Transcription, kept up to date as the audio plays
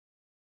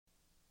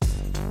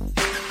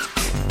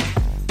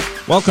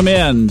Welcome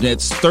in.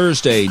 It's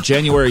Thursday,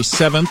 January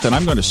 7th, and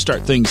I'm going to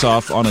start things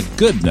off on a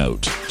good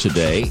note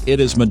today.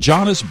 It is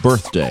Majana's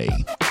birthday.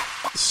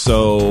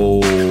 So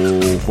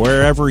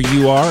wherever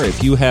you are,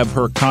 if you have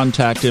her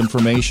contact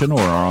information or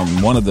are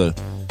on one of the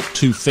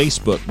two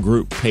Facebook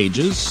group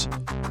pages,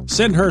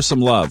 send her some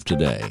love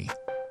today.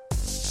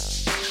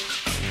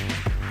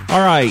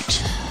 All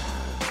right.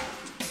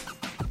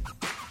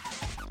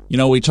 You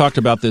know, we talked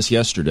about this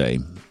yesterday,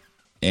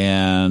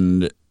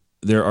 and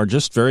there are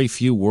just very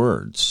few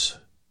words.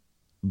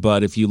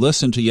 But if you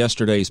listen to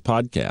yesterday's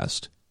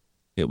podcast,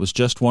 it was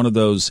just one of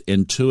those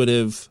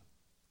intuitive,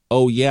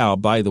 oh yeah,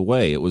 by the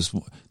way,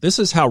 this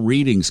is how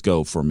readings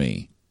go for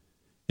me.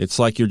 It's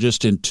like you're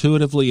just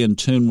intuitively in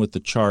tune with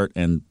the chart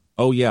and,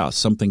 oh yeah,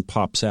 something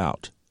pops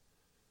out.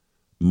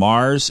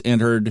 Mars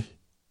entered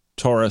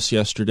Taurus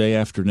yesterday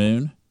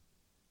afternoon.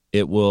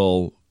 It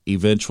will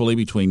eventually,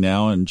 between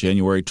now and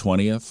January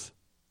 20th,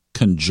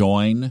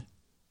 conjoin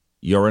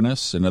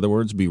Uranus, in other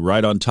words, be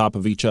right on top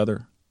of each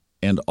other.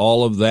 And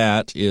all of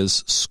that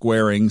is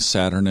squaring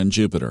Saturn and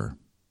Jupiter,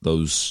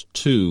 those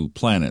two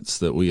planets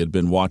that we had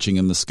been watching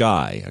in the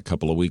sky a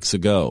couple of weeks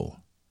ago.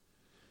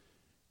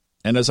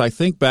 And as I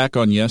think back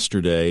on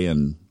yesterday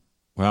and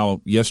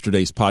how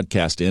yesterday's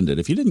podcast ended,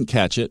 if you didn't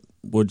catch it,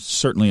 would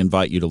certainly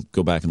invite you to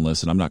go back and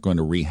listen. I'm not going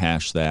to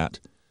rehash that.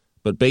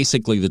 But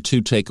basically the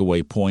two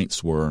takeaway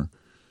points were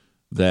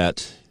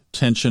that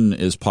tension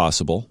is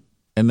possible.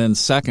 And then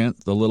second,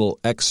 the little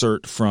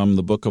excerpt from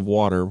the Book of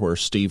Water where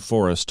Steve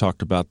Forrest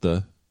talked about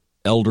the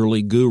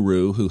elderly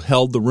guru who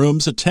held the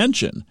room's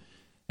attention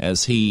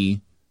as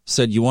he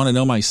said, "You want to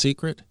know my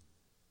secret?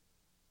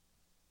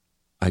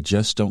 I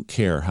just don't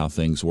care how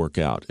things work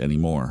out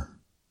anymore."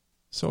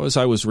 So as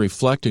I was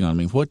reflecting on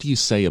what do you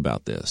say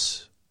about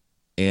this?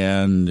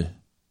 And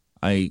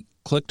I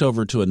clicked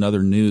over to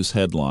another news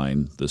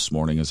headline this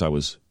morning as I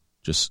was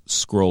just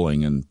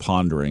scrolling and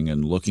pondering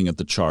and looking at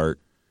the chart.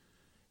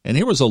 And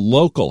here was a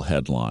local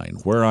headline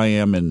where I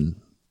am in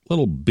a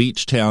little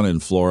beach town in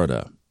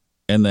Florida.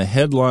 And the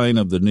headline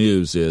of the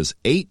news is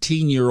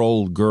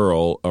 18-year-old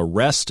girl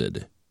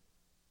arrested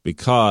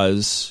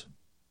because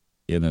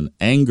in an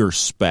anger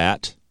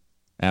spat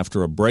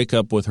after a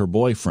breakup with her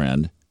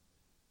boyfriend,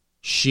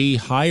 she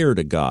hired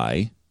a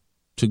guy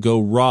to go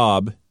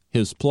rob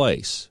his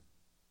place.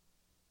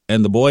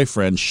 And the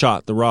boyfriend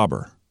shot the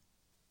robber.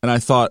 And I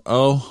thought,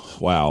 oh,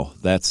 wow,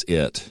 that's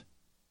it.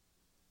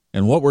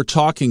 And what we're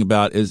talking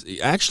about is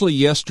actually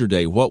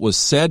yesterday, what was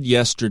said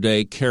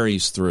yesterday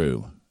carries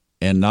through.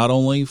 And not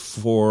only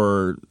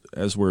for,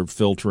 as we're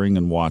filtering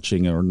and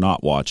watching or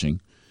not watching,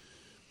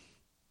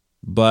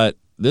 but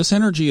this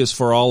energy is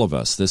for all of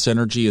us. This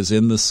energy is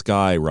in the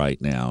sky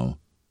right now.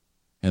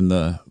 And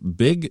the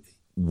big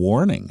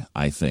warning,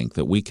 I think,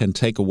 that we can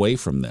take away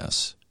from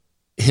this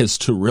is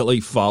to really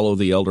follow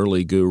the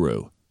elderly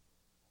guru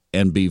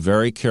and be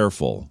very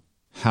careful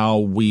how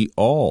we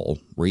all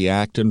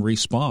react and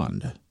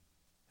respond.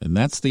 And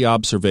that's the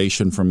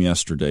observation from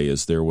yesterday,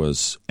 is there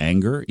was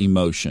anger,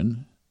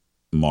 emotion,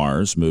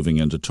 Mars moving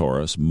into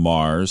Taurus,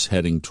 Mars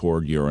heading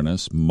toward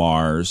Uranus,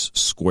 Mars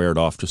squared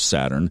off to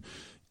Saturn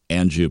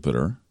and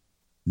Jupiter.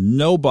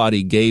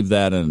 Nobody gave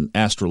that an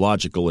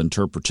astrological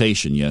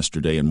interpretation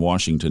yesterday in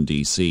Washington,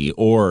 D.C.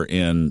 or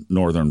in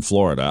northern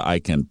Florida. I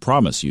can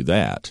promise you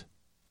that.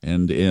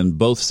 And in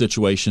both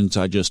situations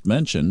I just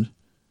mentioned,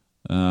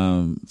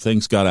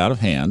 things got out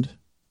of hand.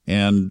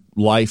 And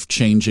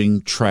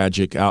life-changing,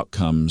 tragic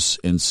outcomes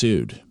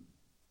ensued.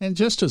 And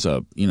just as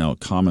a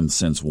common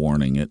sense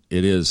warning,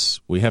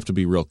 we have to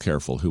be real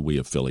careful who we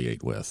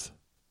affiliate with.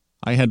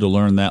 I had to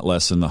learn that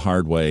lesson the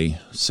hard way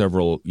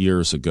several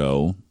years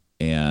ago,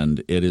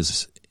 and it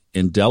is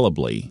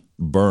indelibly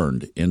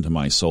burned into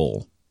my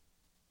soul.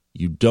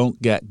 You don't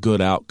get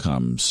good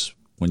outcomes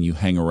when you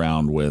hang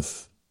around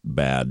with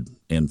bad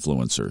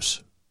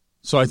influencers.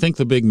 So I think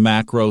the big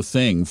macro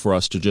thing for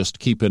us to just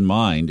keep in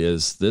mind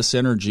is this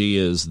energy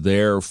is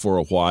there for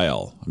a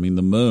while. I mean,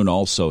 the moon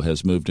also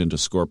has moved into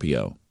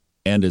Scorpio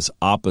and is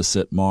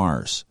opposite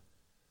Mars.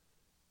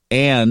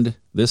 And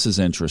this is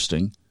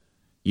interesting.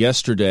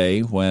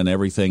 Yesterday, when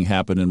everything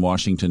happened in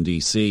Washington,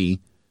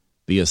 D.C.,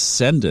 the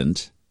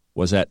ascendant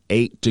was at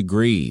 8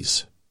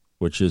 degrees,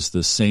 which is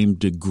the same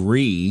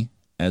degree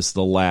as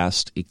the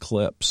last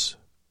eclipse.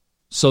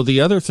 So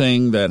the other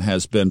thing that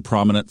has been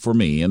prominent for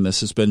me, and this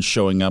has been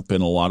showing up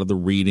in a lot of the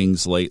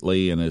readings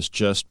lately and is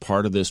just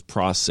part of this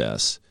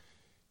process,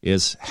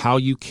 is how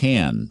you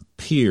can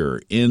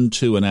peer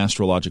into an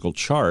astrological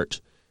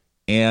chart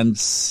and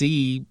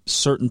see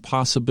certain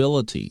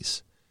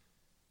possibilities.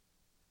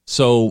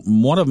 So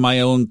one of my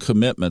own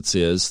commitments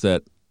is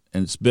that,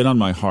 and it's been on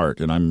my heart,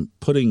 and I'm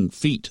putting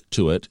feet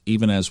to it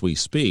even as we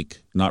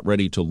speak, not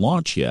ready to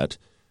launch yet,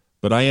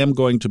 but I am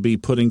going to be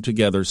putting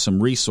together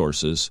some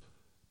resources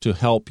to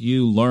help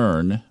you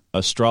learn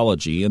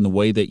astrology in the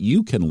way that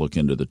you can look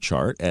into the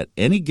chart at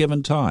any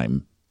given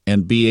time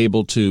and be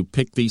able to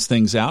pick these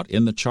things out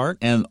in the chart,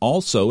 and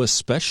also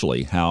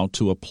especially how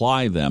to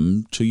apply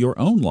them to your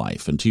own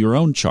life and to your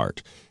own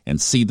chart and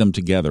see them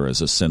together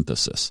as a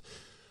synthesis.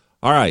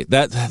 All right,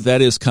 that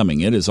is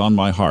coming. It is on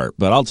my heart.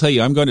 But I'll tell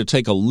you, I'm going to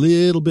take a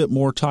little bit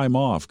more time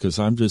off because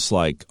I'm just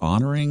like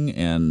honoring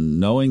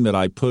and knowing that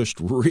I pushed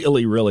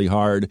really, really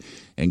hard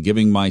and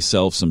giving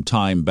myself some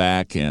time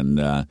back. And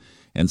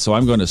so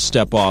I'm going to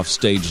step off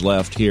stage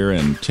left here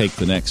and take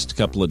the next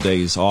couple of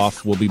days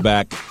off. We'll be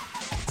back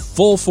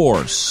full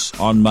force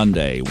on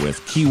Monday with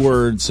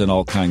keywords and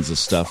all kinds of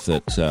stuff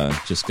that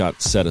just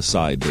got set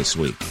aside this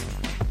week.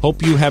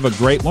 Hope you have a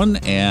great one,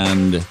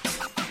 and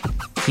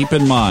keep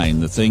in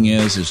mind, the thing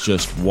is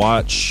just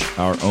watch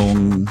our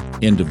own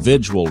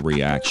individual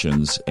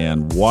reactions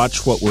and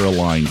watch what we're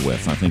aligned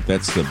with. I think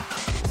that's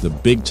the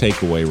big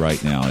takeaway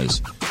right now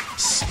is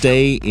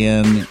stay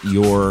in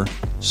your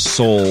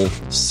soul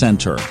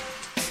center,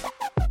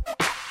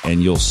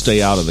 and you'll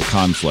stay out of the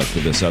conflict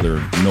of this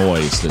other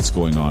noise that's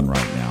going on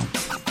right now.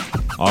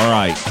 All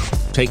right,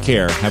 take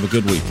care. Have a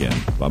good weekend.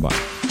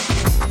 Bye-bye.